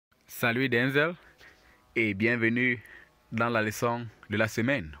Salut Denzel et bienvenue dans la leçon de la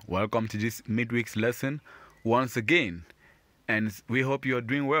semaine. Welcome to this midweek's lesson once again. And we hope you're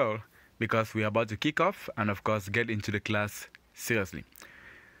doing well because we're about to kick off and of course get into the class seriously.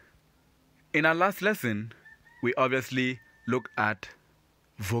 In our last lesson, we obviously looked at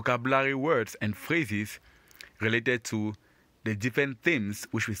vocabulary words and phrases related to the different themes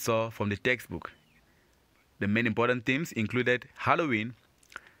which we saw from the textbook. The main important themes included Halloween,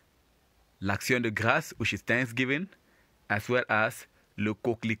 l'Action de Grâce, which is Thanksgiving, as well as le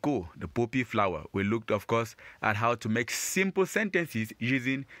coquelicot, the poppy flower. We looked, of course, at how to make simple sentences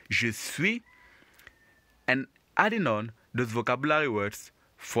using je suis and adding on those vocabulary words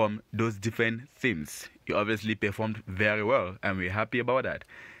from those different themes. You obviously performed very well, and we're happy about that.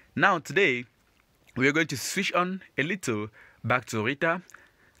 Now, today, we're going to switch on a little back to Rita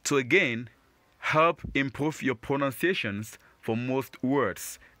to again help improve your pronunciations for most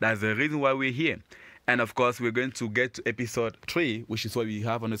words. That's the reason why we're here. And of course, we're going to get to episode 3, which is what we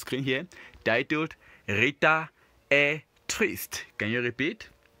have on the screen here, titled Rita est triste. Can you repeat?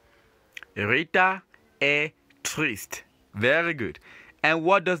 Rita est triste. Very good. And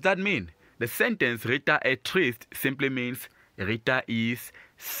what does that mean? The sentence Rita est triste simply means Rita is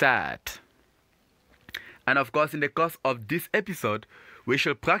sad. And of course, in the course of this episode, we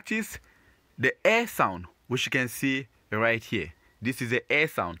shall practice the air sound, which you can see right here. This is the air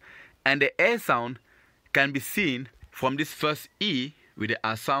sound. And the air sound can be seen from this first E with the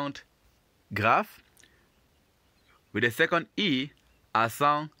accent grave, with the second E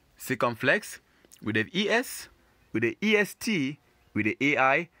accent circumflex, with the ES, with the EST, with the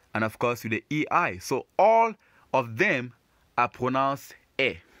AI, and of course with the EI. So all of them are pronounced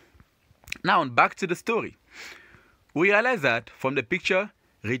E. Now back to the story. We realize that from the picture,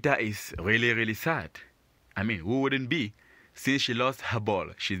 Rita is really sad. I mean, who wouldn't be since she lost her ball?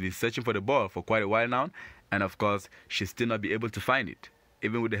 She's been searching for the ball for quite a while now, and of course, she'll still not be able to find it,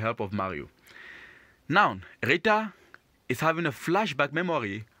 even with the help of Mario. Now, Rita is having a flashback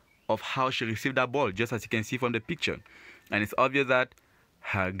memory of how she received that ball, just as you can see from the picture. And it's obvious that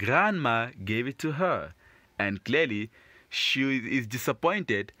her grandma gave it to her, and clearly, she is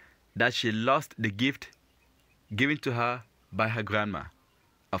disappointed that she lost the gift given to her by her grandma.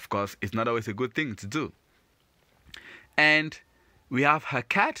 Of course, it's not always a good thing to do. And we have her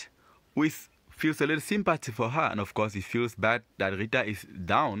cat, which feels a little sympathy for her. And of course, it feels bad that Rita is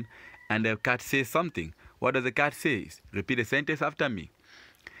down and the cat says something. What does the cat say? Repeat the sentence after me.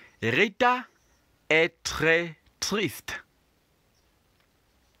 Rita est très triste.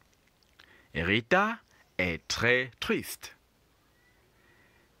 Rita est très triste.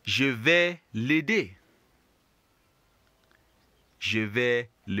 Je vais l'aider. Je vais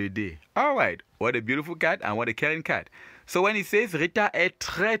l'aider. All right. What a beautiful cat and what a caring cat. So when he says Rita est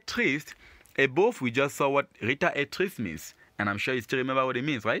très triste, above we just saw what Rita est triste means. And I'm sure you still remember what it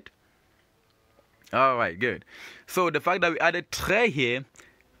means, right? All right, good. So the fact that we added très here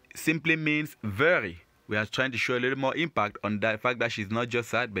simply means very. We are trying to show a little more impact on that fact that she's not just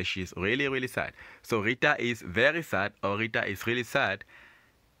sad, but she's really sad. So Rita is very sad or Rita is really sad.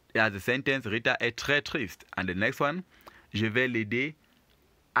 As the sentence, Rita est très triste. And the next one, je vais l'aider.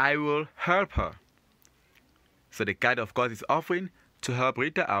 I will help her. So the cat, of course, is offering to help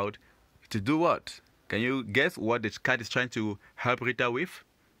Rita out to do what? Can you guess what the cat is trying to help Rita with?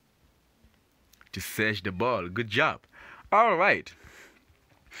 To search the ball. Good job. All right.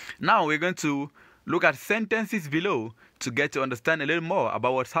 Now we're going to look at sentences below to get to understand a little more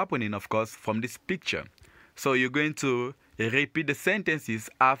about what's happening, of course, from this picture. So you're going to repeat the sentences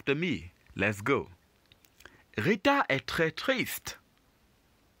after me. Let's go. Rita est très triste.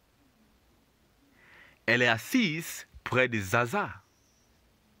 Elle est assise près de Zaza.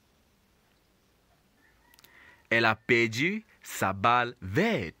 Elle a perdu sa balle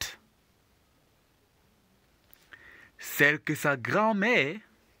verte. Celle que sa grand-mère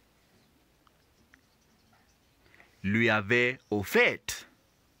lui avait offerte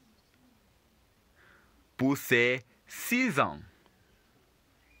pour ses 6 ans.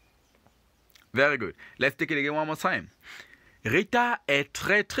 Very good. Let's take it again one more time. Rita est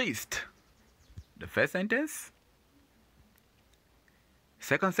très triste. The first sentence.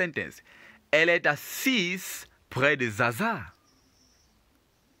 Second sentence. Elle est assise près de Zaza.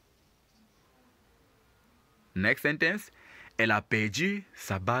 Next sentence. Elle a perdu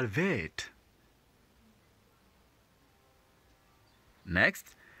sa balle verte.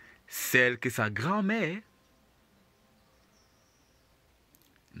 Next. Celle que sa grand-mère.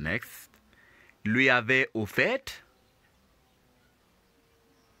 Next. Lui avait offerte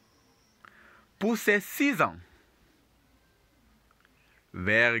pour ses 6 ans.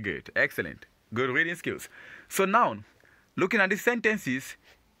 Very good. Excellent. Good reading skills. So now, looking at these sentences,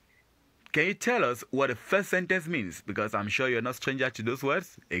 can you tell us what the first sentence means? Because I'm sure you're not stranger to those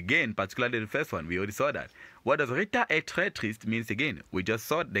words. Again, particularly the first one, we already saw that. What does Rita est très triste means again? We just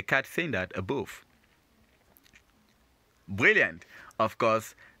saw the cat saying that above. Brilliant. Of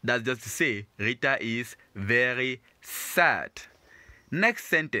course, that's just to say Rita is very sad. Next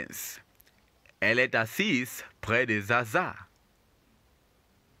sentence. Elle est assise près de Zaza.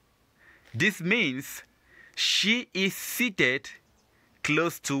 This means she is seated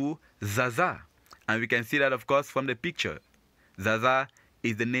close to Zaza. And we can see that, of course, from the picture. Zaza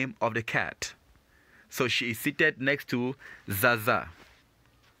is the name of the cat. So she is seated next to Zaza.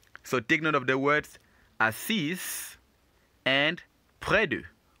 So take note of the words assise and près de.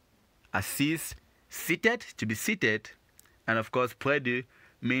 Assise, seated, to be seated. And of course, près de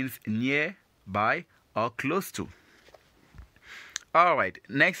means near, by, or close to. Alright,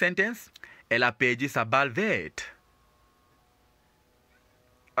 next sentence. Elle a perdu sa balle verte.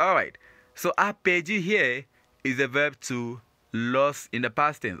 Alright, so a perdu here is a verb to lost in the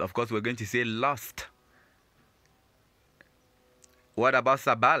past tense. Of course, we're going to say lost. What about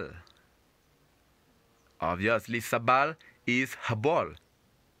sa balle? Obviously, sa balle is her ball.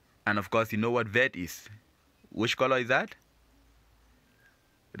 And of course, you know what vert is. Which color is that?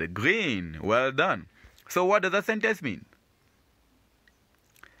 The green. Well done. So what does that sentence mean?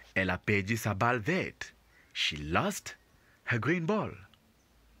 Elle a perdu sa balle verte. She lost her green ball.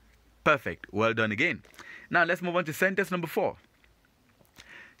 Perfect. Well done again. Now let's move on to sentence number 4.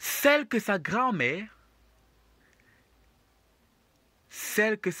 Celle que sa grand-mère.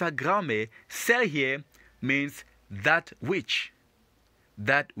 Celle here means that which.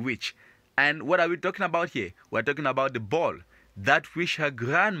 That which. And what are we talking about here? We're talking about the ball. That which her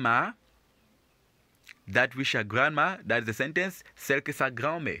grandma. That which her grandma. That is the sentence. Celle que sa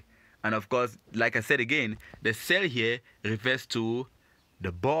grand-mère. And of course, like I said again, the celle here refers to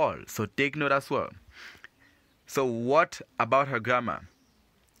the ball. So take note as well. So what about her grandma?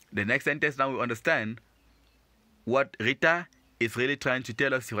 The next sentence now we understand what Rita is really trying to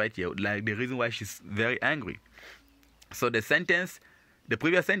tell us right here, like the reason why she's very angry. So the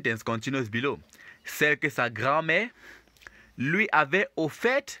previous sentence continues below. Celle que sa grand-mère lui avait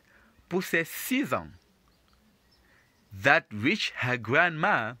offert pour ses 6 ans. That which her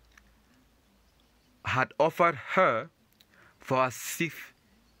grandma had offered her for her 6th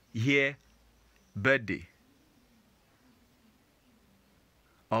year birthday.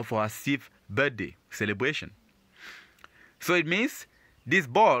 Or for her 6th birthday celebration. So it means this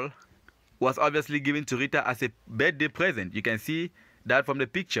ball was obviously given to Rita as a birthday present. You can see that from the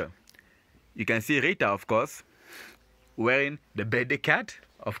picture. You can see Rita, of course, wearing the birthday cat,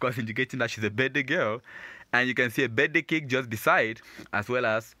 of course indicating that she's a birthday girl. And you can see a birthday cake just beside, as well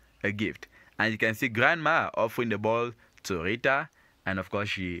as a gift. And you can see grandma offering the ball to Rita. And of course,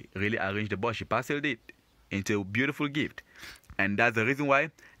 she really arranged the ball. She parceled it into a beautiful gift. And that's the reason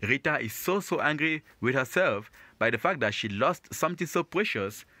why Rita is so angry with herself by the fact that she lost something so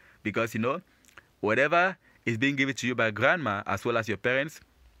precious. Because, you know, whatever is being given to you by grandma as well as your parents,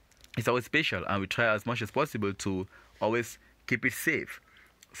 it's always special. And we try as much as possible to always keep it safe.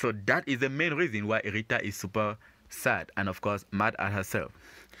 So that is the main reason why Rita is super sad and, of course, mad at herself.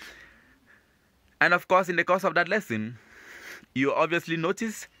 And, of course, in the course of that lesson, you obviously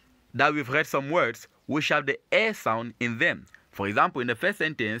notice that we've read some words which have the air sound in them. For example, in the first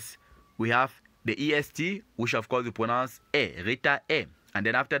sentence, we have the EST, which, of course, we pronounce E, Rita E. And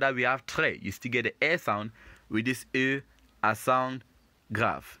then after that, we have tre. You still get the air sound with this E as sound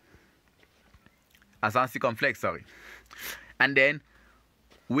grave. As sound circumflex, sorry. And then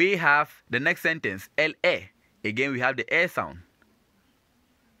we have the next sentence, LE. Again, we have the air sound.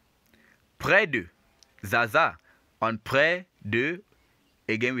 Près de, Zaza. On près de,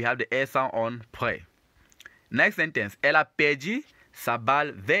 again, we have the air sound on près. Next sentence, elle a perdu sa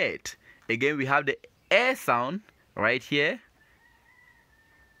balle verte. Again, we have the air sound right here.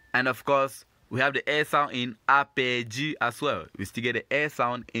 And of course, we have the air sound in a perdu as well. We still get the air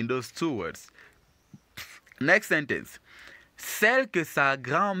sound in those 2 words. Next sentence, celle que sa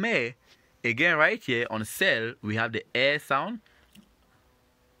grand-mère. Again, right here on celle, we have the air sound.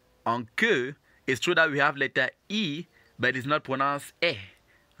 On que, it's true that we have letter E, but it's not pronounced E.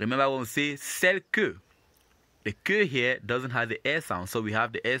 Remember when we say celle que. The que here doesn't have the air sound, so we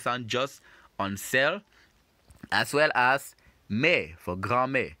have the air sound just on celle, as well as mère for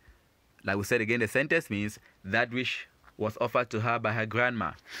grand-mère. Like we said again, the sentence means that which was offered to her by her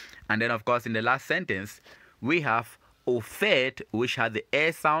grandma. And then, of course, in the last sentence, we have offert, which has the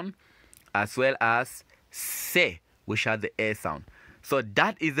air sound, as well as se, which has the air sound. So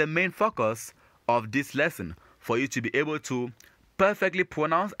that is the main focus of this lesson, for you to be able to perfectly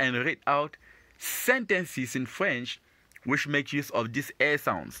pronounce and read out sentences in French which make use of these air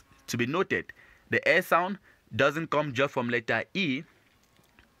sounds. To be noted, the air sound doesn't come just from letter E.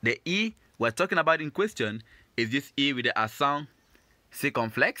 The E we're talking about in question is this E with the accent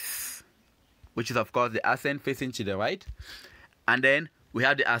circumflex, which is of course the accent facing to the right. And then we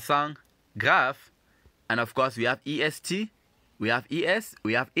have the accent grave, and of course we have EST, we have ES,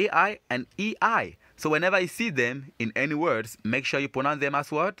 we have AI, and EI. So whenever you see them in any words, make sure you pronounce them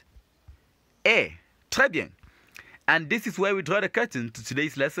as what? A. Très bien. And this is where we draw the curtain to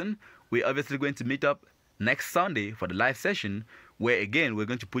today's lesson. We're obviously going to meet up next Sunday for the live session, where again we're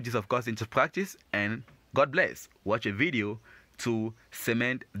going to put this of course into practice, and God bless, watch a video to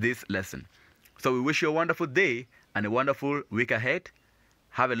cement this lesson. So we wish you a wonderful day and a wonderful week ahead.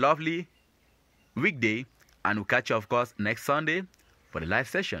 Have a lovely weekday, and we'll catch you of course next Sunday for the live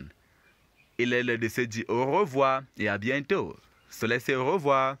session. Il est l'heure de se dire au revoir et à bientôt. Se laisser au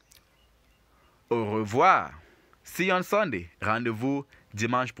revoir. Au revoir. See you on Sunday. Rendez-vous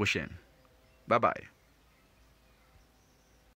dimanche prochain. Bye bye.